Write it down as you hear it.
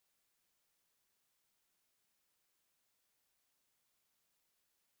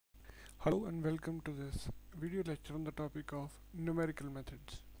Hello and welcome to this video lecture on the topic of numerical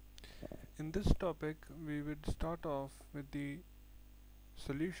methods. In this topic we would start off with the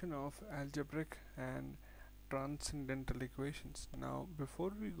solution of algebraic and transcendental equations. Now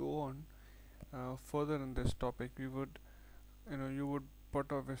before we go on further in this topic, you would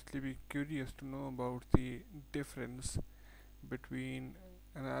but obviously be curious to know about the difference between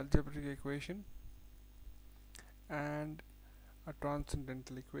an algebraic equation and a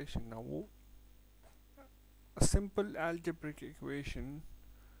transcendental equation. Now a simple algebraic equation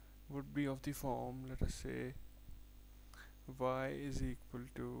would be of the form, let us say, y is equal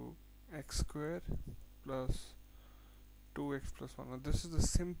to x square plus 2x plus 1. Now this is a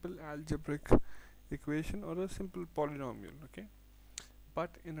simple algebraic equation or a simple polynomial, okay?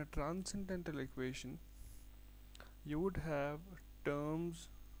 But in a transcendental equation you would have terms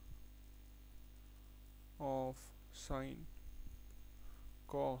of sine,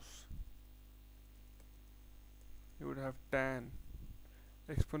 cos, you would have tan,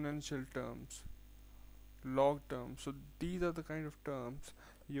 exponential terms, log terms. So these are the kind of terms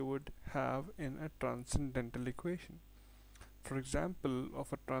you would have in a transcendental equation. For example,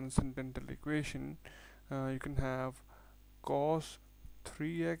 of a transcendental equation, you can have cos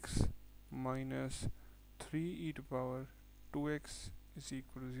 3x minus 3e to power 2x is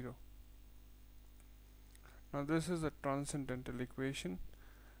equal to 0. Now this is a transcendental equation.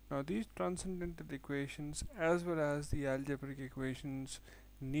 Now these transcendental equations as well as the algebraic equations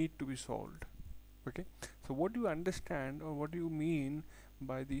need to be solved. Okay, so what do you understand or what do you mean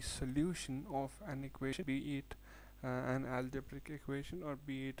by the solution of an equation, be it an algebraic equation or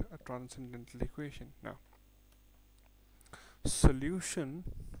be it a transcendental equation? Now solution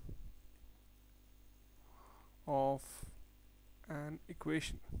of an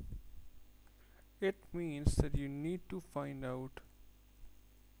equation, it means that you need to find out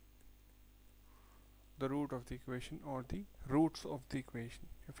the root of the equation or the roots of the equation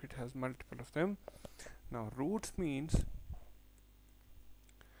if it has multiple of them. Now roots means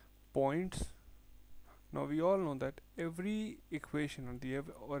points. Now we all know that every equation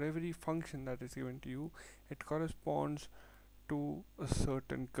or every function that is given to you, it corresponds to a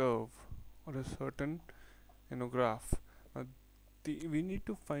certain curve or a certain graph. We need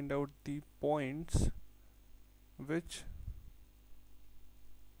to find out the points which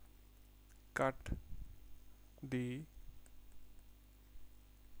cut the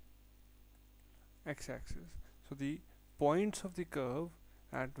x-axis. So the points of the curve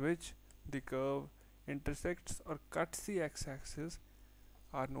at which the curve intersects or cuts the x-axis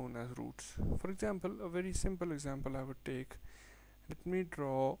are known as roots. For example, a very simple example I would take, let me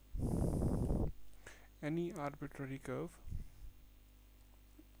draw any arbitrary curve.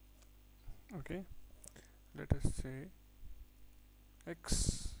 Okay, let us say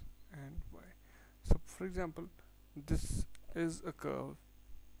x and y. So for example, this is a curve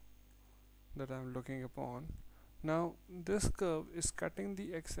that I'm looking upon. Now this curve is cutting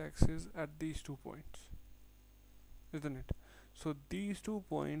the x-axis at these 2 points, isn't it? So these 2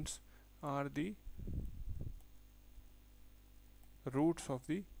 points are the roots of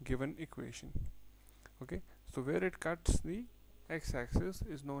the given equation. Okay, so where it cuts the x-axis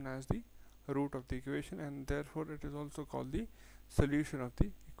is known as the root of the equation, and therefore it is also called the solution of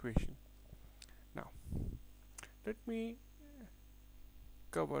the equation. Now let me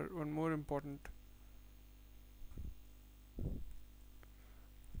cover one more important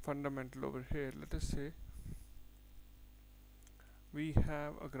fundamental over here. Let us say we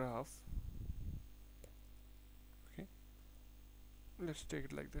have a graph. Okay, let's take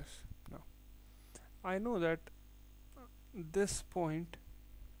it like this. Now I know that this point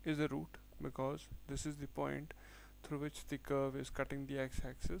is a root because this is the point through which the curve is cutting the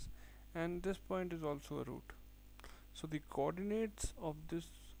x-axis, and this point is also a root. So the coordinates of this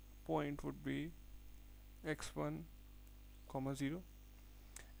point would be x1 comma 0,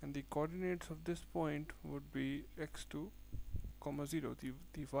 and the coordinates of this point would be x2 comma 0.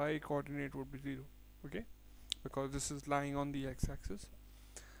 The y coordinate would be 0, okay, because this is lying on the x-axis.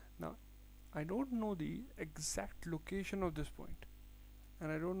 Now I don't know the exact location of this point,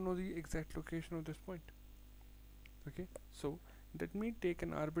 and I don't know the exact location of this point. Okay, so let me take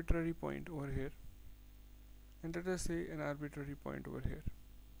an arbitrary point over here, and let us say an arbitrary point over here.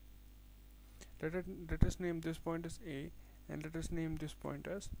 Let us name this point as A, and let us name this point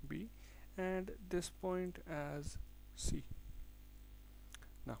as B, and this point as C.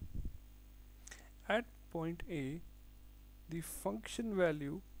 Now at point A, the function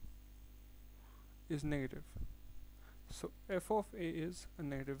value is negative, so f of A is a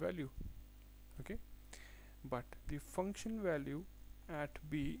negative value. Okay, but the function value at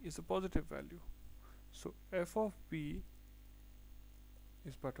b is a positive value. So f of b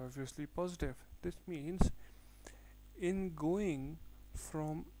is but obviously positive. This means in going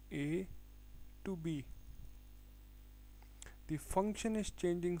from a to b, the function is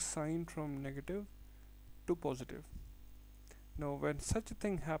changing sign from negative to positive. Now when such a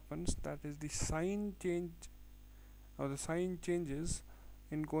thing happens, that is the sign change, or the sign changes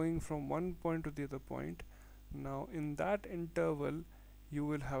in going from one point to the other point. Now in that interval you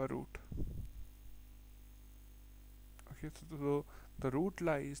will have a root. Okay, so the root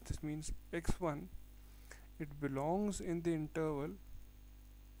lies, this means x1, it belongs in the interval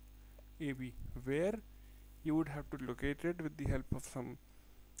AB, where you would have to locate it with the help of some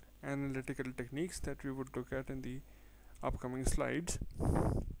analytical techniques that we would look at in the upcoming slides.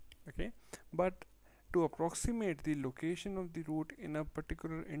 Okay, but to approximate the location of the root in a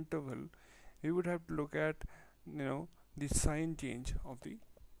particular interval, we would have to look at, the sign change of the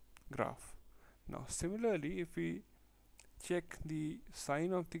graph. Now similarly, if we check the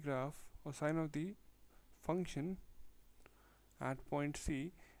sign of the graph or sign of the function at point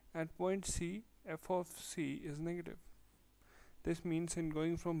C, f of C is negative. This means in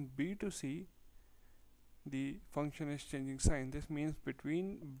going from B to C, the function is changing sign. This means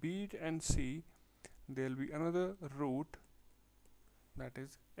between B and C there will be another root, that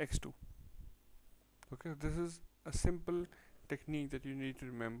is x2. Okay, this is a simple technique that you need to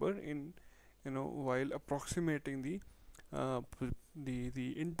remember in, while approximating the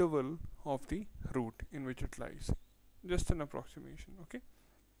interval of the root in which it lies. Just an approximation. Okay,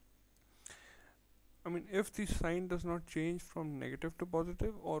 I mean, if the sign does not change from negative to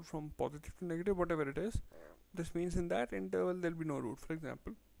positive or from positive to negative, whatever it is, this means in that interval there will be no root. For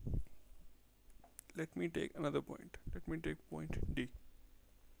example, let me take another point. Let me take point D.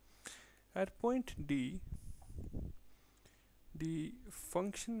 At point D, the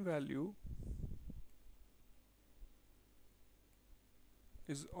function value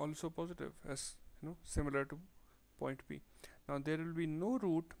is also positive, as similar to point B. Now there will be no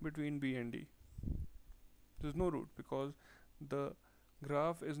root between B and D. There is no root because the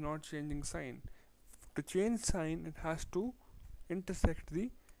graph is not changing sign. To change sign, it has to intersect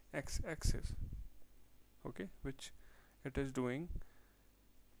the x-axis, okay, which it is doing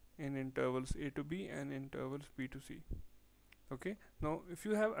in intervals a to b and intervals b to c. Okay, now if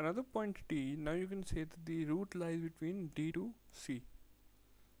you have another point D, now you can say that the root lies between D to C,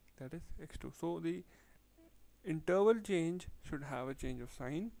 that is x2. So the interval change should have a change of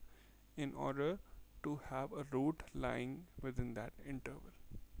sign in order to have a root lying within that interval.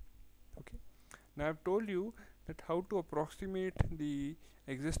 Okay, now I've told you that how to approximate the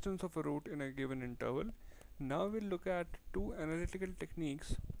existence of a root in a given interval. Now we'll look at two analytical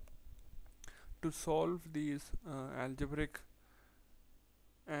techniques to solve these algebraic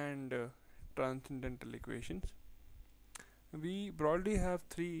and transcendental equations. We broadly have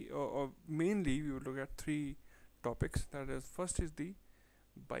three, or mainly we will look at three topics. That is, first is the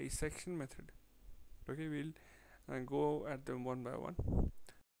bisection method. Okay, we'll go at them one by one.